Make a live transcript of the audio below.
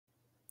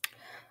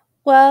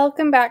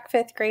Welcome back,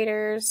 fifth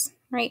graders.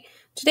 Right,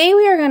 today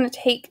we are going to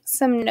take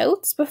some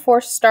notes before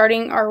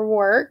starting our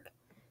work.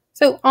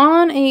 So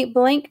on a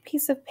blank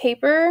piece of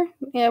paper,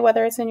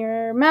 whether it's in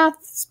your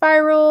math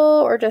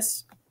spiral or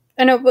just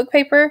a notebook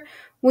paper,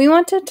 we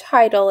want to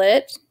title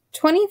it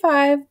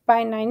 25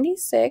 by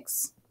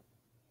 96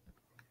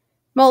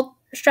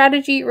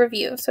 Strategy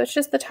Review. So it's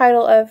just the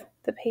title of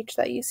the page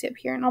that you see up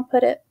here, and I'll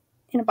put it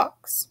in a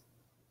box.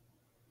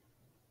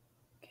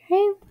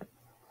 Okay.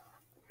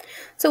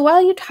 So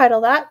while you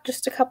title that,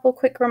 just a couple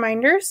quick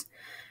reminders.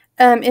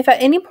 If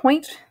at any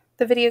point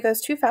the video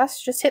goes too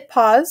fast, just hit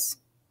pause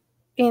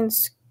and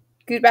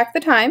scoot back the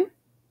time,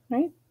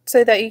 right?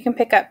 So that you can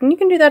pick up. And you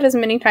can do that as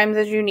many times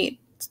as you need.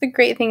 It's the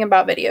great thing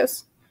about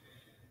videos,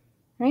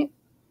 right?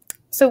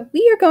 So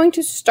we are going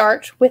to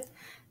start with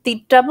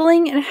the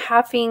doubling and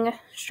halving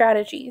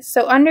strategy.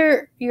 So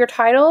under your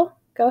title,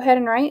 go ahead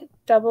and write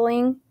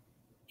doubling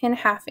and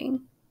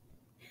halving.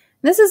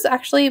 This has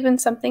actually been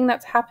something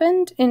that's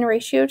happened in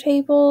ratio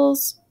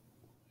tables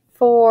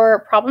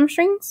for problem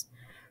strings,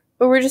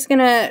 but we're just going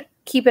to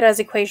keep it as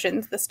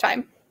equations this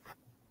time.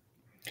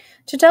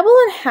 To double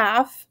and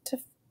half, to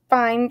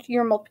find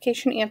your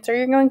multiplication answer,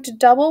 you're going to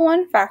double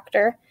one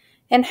factor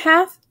and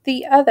half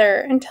the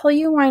other until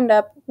you wind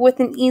up with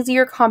an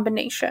easier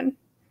combination.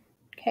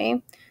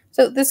 Okay,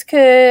 so this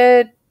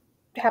could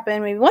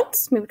happen maybe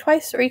once, maybe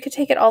twice, or you could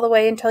take it all the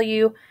way until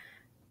you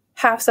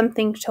have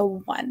something to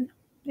 1.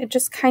 It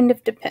just kind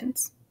of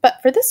depends. But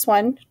for this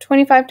one,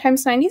 25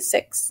 times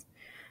 96,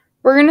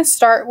 we're going to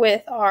start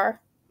with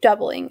our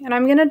doubling. And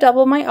I'm going to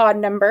double my odd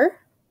number,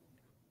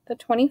 the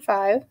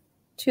 25,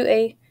 to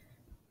a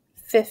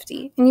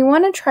 50. And you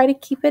want to try to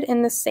keep it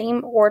in the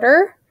same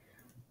order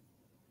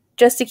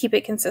just to keep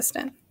it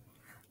consistent.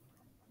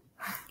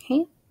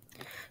 Okay,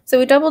 so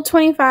we doubled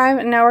 25,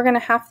 and now we're going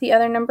to half the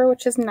other number,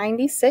 which is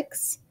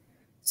 96.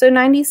 So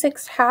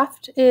 96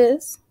 halved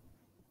is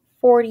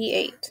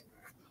 48.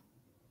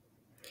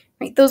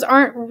 Right, those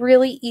aren't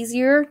really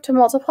easier to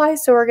multiply,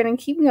 so we're going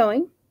to keep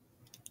going.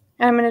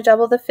 And I'm going to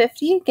double the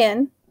 50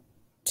 again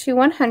to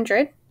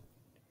 100.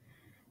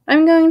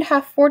 I'm going to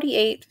have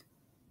 48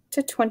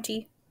 to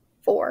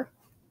 24.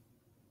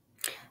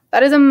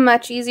 That is a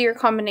much easier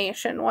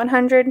combination,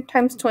 100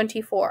 times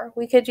 24.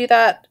 We could do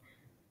that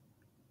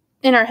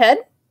in our head,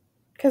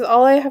 because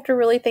all I have to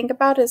really think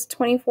about is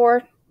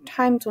 24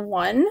 times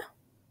 1.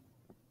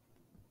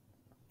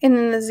 And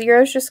then the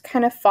zeros just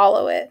kind of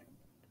follow it.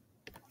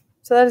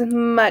 So that is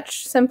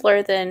much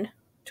simpler than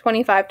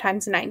 25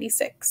 times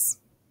 96.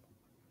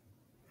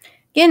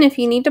 Again, if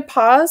you need to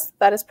pause,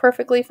 that is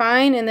perfectly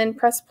fine, and then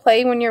press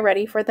play when you're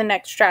ready for the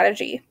next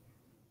strategy.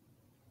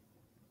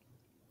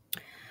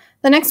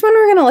 The next one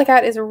we're going to look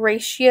at is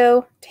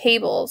ratio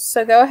tables.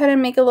 So go ahead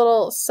and make a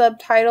little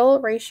subtitle,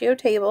 ratio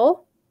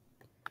table,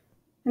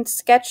 and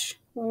sketch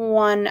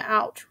one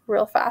out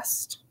real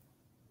fast.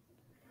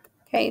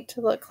 Okay,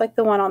 to look like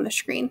the one on the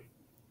screen.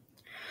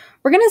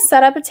 We're going to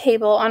set up a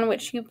table on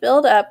which you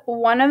build up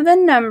one of the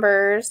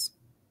numbers,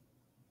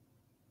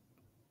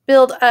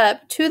 build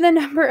up to the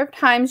number of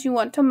times you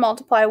want to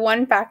multiply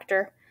one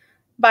factor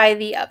by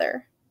the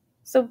other.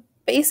 So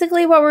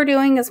basically what we're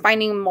doing is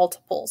finding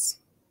multiples.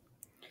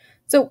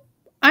 So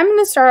I'm going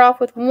to start off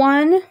with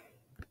 1,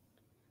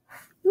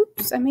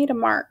 oops, I made a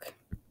mark,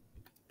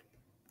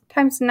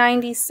 times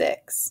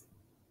 96.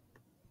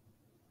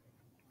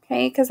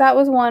 Okay, because that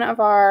was one of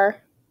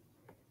our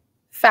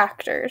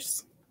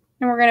factors.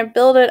 And we're going to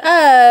build it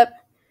up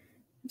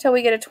until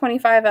we get a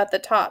 25 at the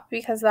top,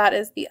 because that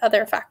is the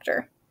other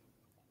factor.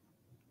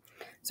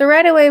 So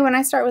right away, when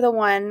I start with a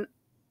 1,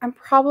 I'm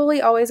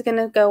probably always going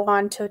to go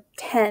on to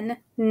 10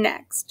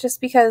 next, just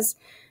because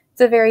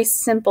it's a very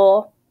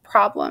simple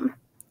problem.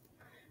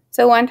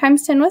 So 1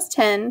 times 10 was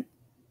 10.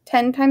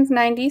 10 times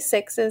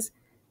 96 is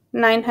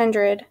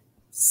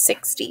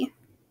 960.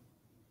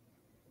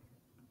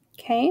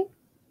 Okay.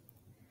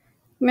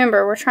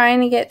 Remember, we're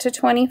trying to get to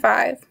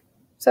 25.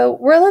 So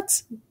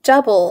let's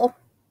double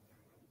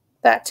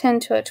that 10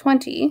 to a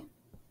 20.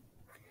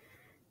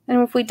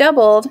 And if we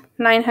doubled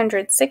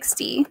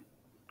 960,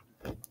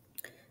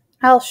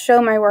 I'll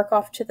show my work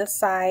off to the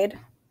side.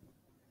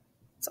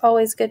 It's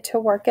always good to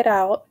work it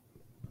out.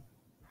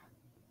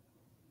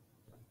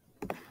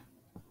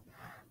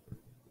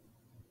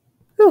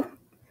 Whew,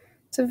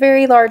 it's a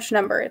very large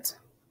number. It's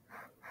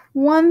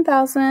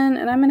 1,000,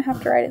 and I'm going to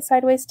have to write it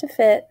sideways to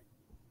fit.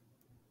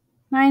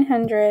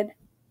 920.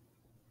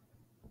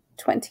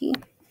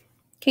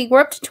 Okay,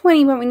 we're up to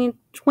 20, but we need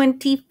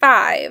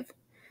 25.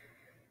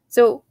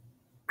 So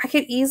I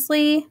could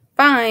easily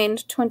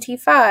find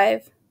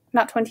 5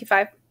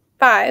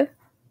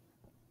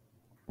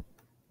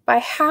 by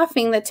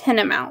halving the 10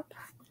 amount.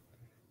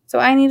 So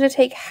I need to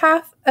take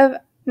half of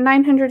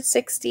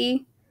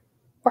 960,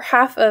 or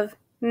half of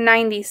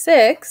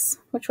 96,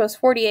 which was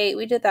 48.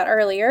 We did that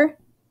earlier.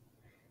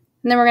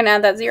 And then we're going to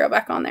add that 0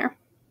 back on there.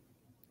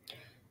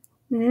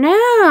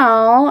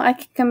 Now I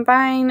can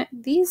combine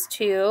these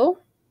two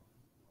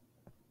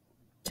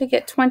to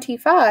get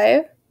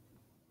 25.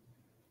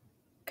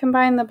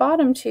 Combine the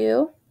bottom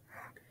two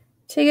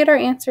to get our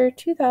answer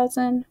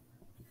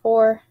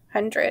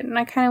 2,400. And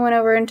I kind of went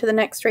over into the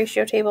next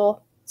ratio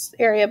table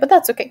area, but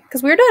that's okay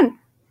because we're done.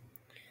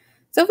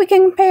 So if we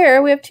can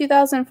compare, we have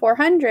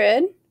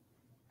 2,400,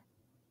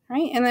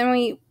 right? And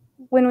then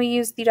when we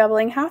use the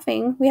doubling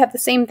halving, we have the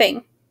same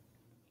thing.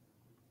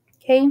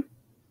 Okay.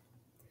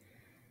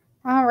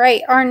 All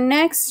right, our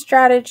next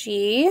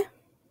strategy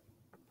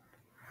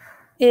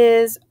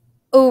is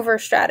over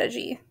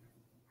strategy.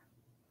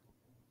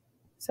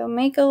 So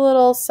make a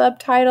little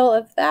subtitle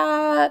of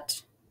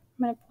that.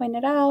 I'm going to point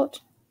it out.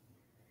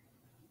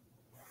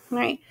 All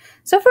right,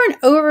 so for an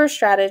over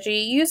strategy,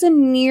 use a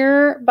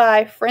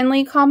nearby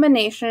friendly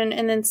combination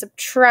and then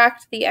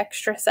subtract the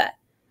extra set.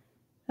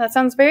 That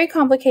sounds very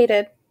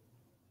complicated,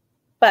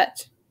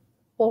 but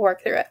we'll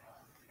work through it.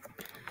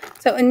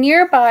 So a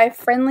nearby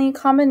friendly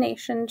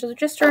combination,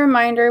 just a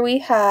reminder, we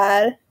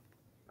had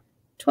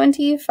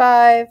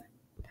 25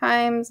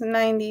 times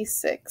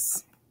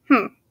 96.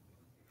 Well,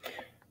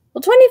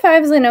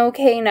 25 is an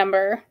okay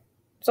number,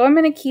 so I'm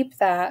going to keep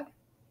that.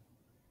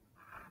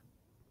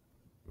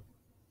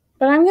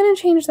 But I'm going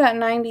to change that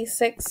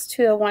 96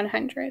 to a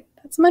 100.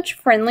 That's much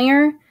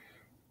friendlier.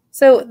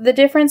 So the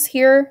difference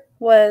here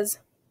was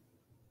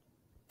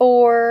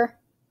 4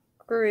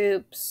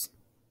 groups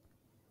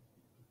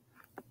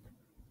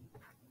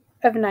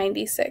of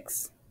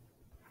 96.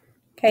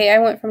 Okay, I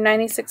went from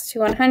 96 to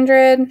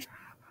 100.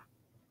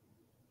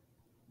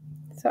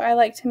 So I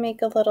like to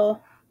make a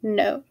little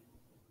note.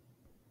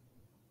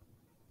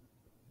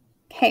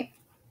 Okay.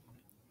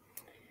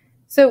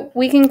 So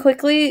we can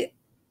quickly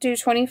do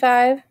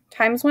 25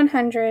 times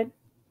 100.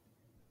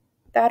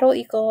 That'll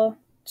equal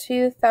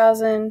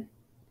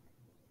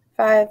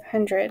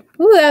 2,500.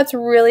 Ooh, that's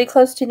really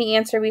close to the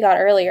answer we got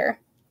earlier.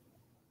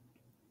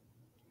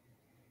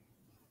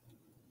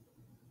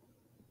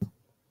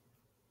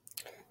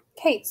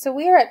 Okay, so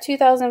we are at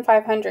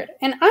 2,500.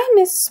 And I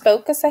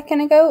misspoke a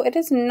second ago. It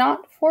is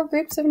not 4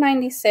 groups of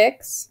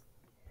 96.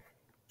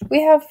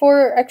 We have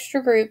 4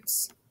 extra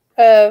groups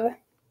of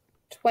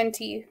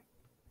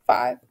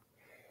 25.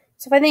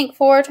 So if I think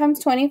 4 times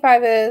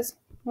 25 is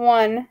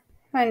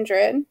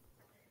 100,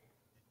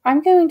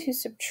 I'm going to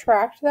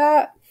subtract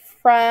that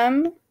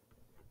from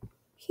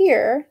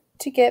here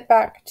to get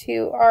back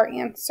to our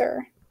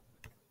answer.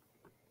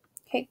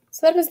 Okay,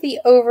 so that is the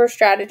over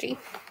strategy.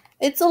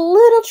 It's a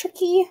little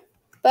tricky,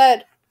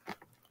 but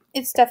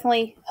it's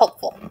definitely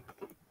helpful.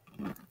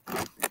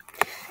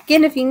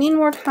 Again, if you need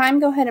more time,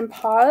 go ahead and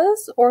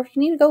pause, or if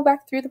you need to go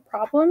back through the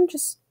problem,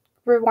 just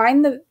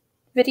rewind the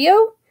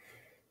video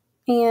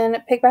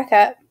and pick back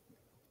up.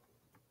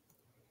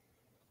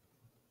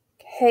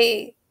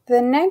 Okay,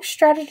 the next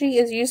strategy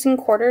is using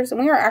quarters, and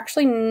we are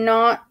actually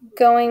not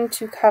going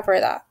to cover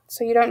that,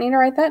 so you don't need to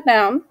write that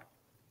down.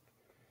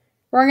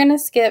 We're going to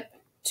skip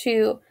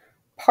to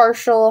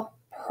partial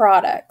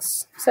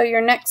products. So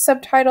your next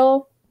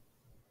subtitle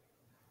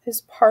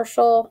is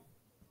partial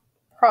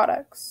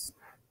products.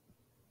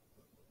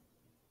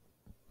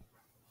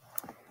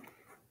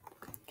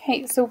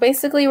 Okay, so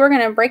basically we're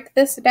going to break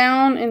this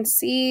down and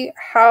see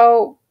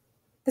how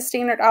the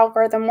standard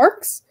algorithm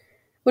works,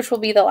 which will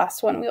be the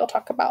last one we will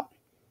talk about.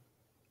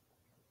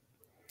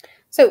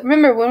 So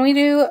remember, when we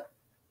do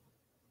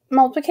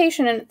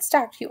multiplication and it's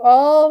stacked, you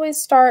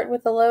always start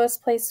with the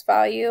lowest place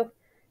value,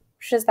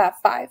 which is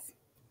that 5.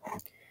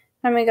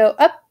 I'm going to go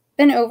up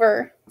and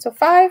over. So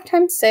 5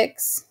 times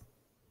 6.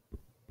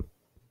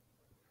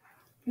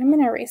 I'm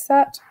going to erase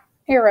that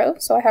arrow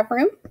so I have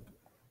room.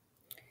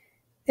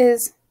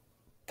 Is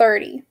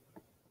 30.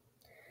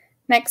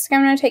 Next,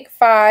 I'm going to take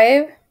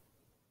 5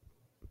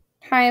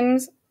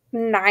 times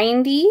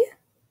 90,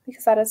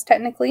 because that is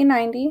technically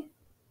 90,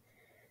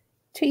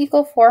 to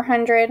equal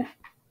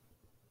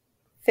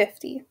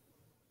 450.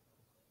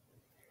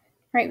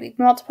 Right, we've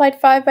multiplied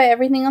 5 by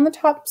everything on the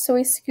top, so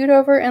we scoot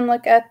over and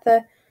look at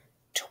the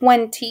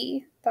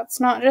 20.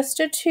 That's not just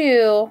a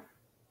 2,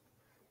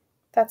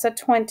 that's a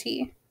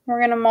 20. We're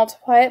going to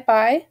multiply it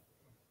by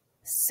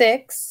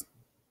 6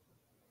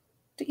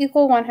 to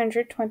equal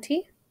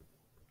 120.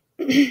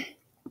 And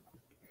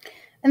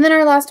then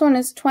our last one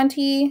is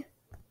 20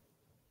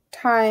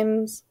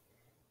 times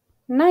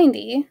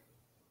 90,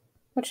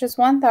 which is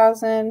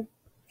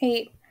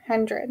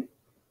 1,800.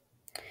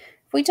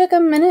 If we took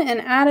a minute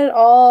and added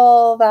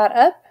all that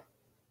up,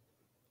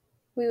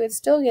 we would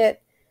still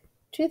get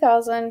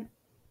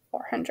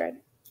 2,400.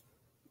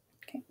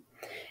 Okay.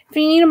 If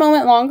you need a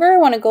moment longer, I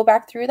want to go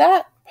back through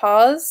that,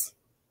 pause,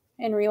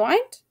 and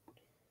rewind.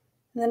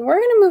 And then we're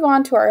going to move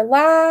on to our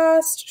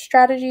last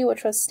strategy,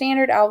 which was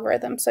standard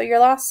algorithm. So your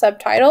last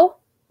subtitle,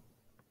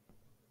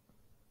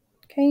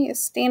 okay,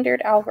 is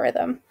standard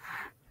algorithm.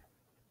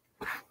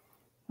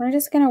 We're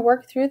just going to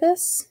work through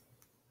this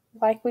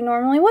like we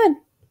normally would.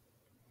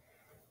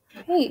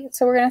 Okay,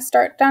 so we're going to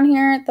start down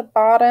here at the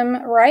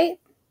bottom right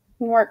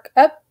and work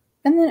up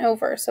and then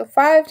over. So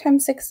 5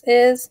 times 6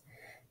 is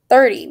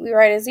 30. We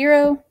write a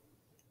 0,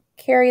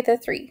 carry the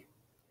 3.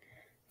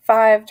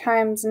 5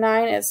 times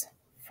 9 is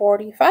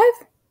 45,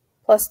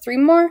 plus 3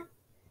 more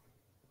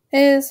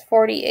is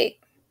 48.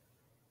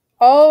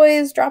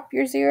 always drop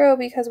your 0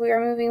 because we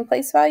are moving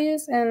place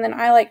values, and then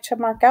I like to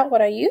mark out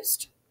what I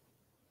used.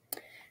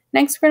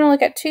 Next, we're going to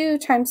look at 2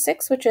 times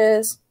 6, which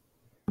is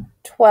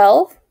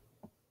 12.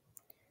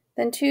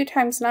 Then 2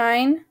 times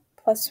 9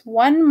 plus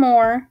 1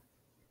 more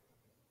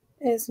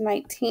is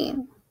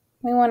 19.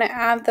 We want to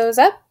add those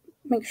up,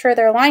 make sure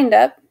they're lined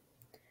up,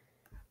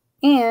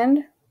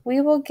 and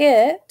we will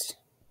get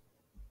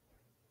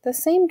the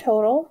same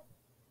total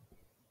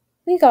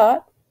we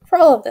got for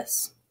all of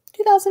this,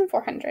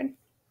 2,400.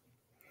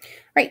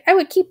 Right, I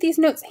would keep these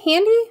notes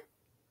handy.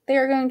 They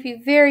are going to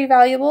be very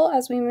valuable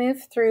as we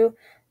move through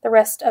the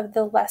rest of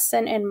the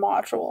lesson and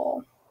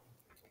module.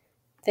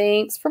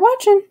 Thanks for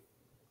watching.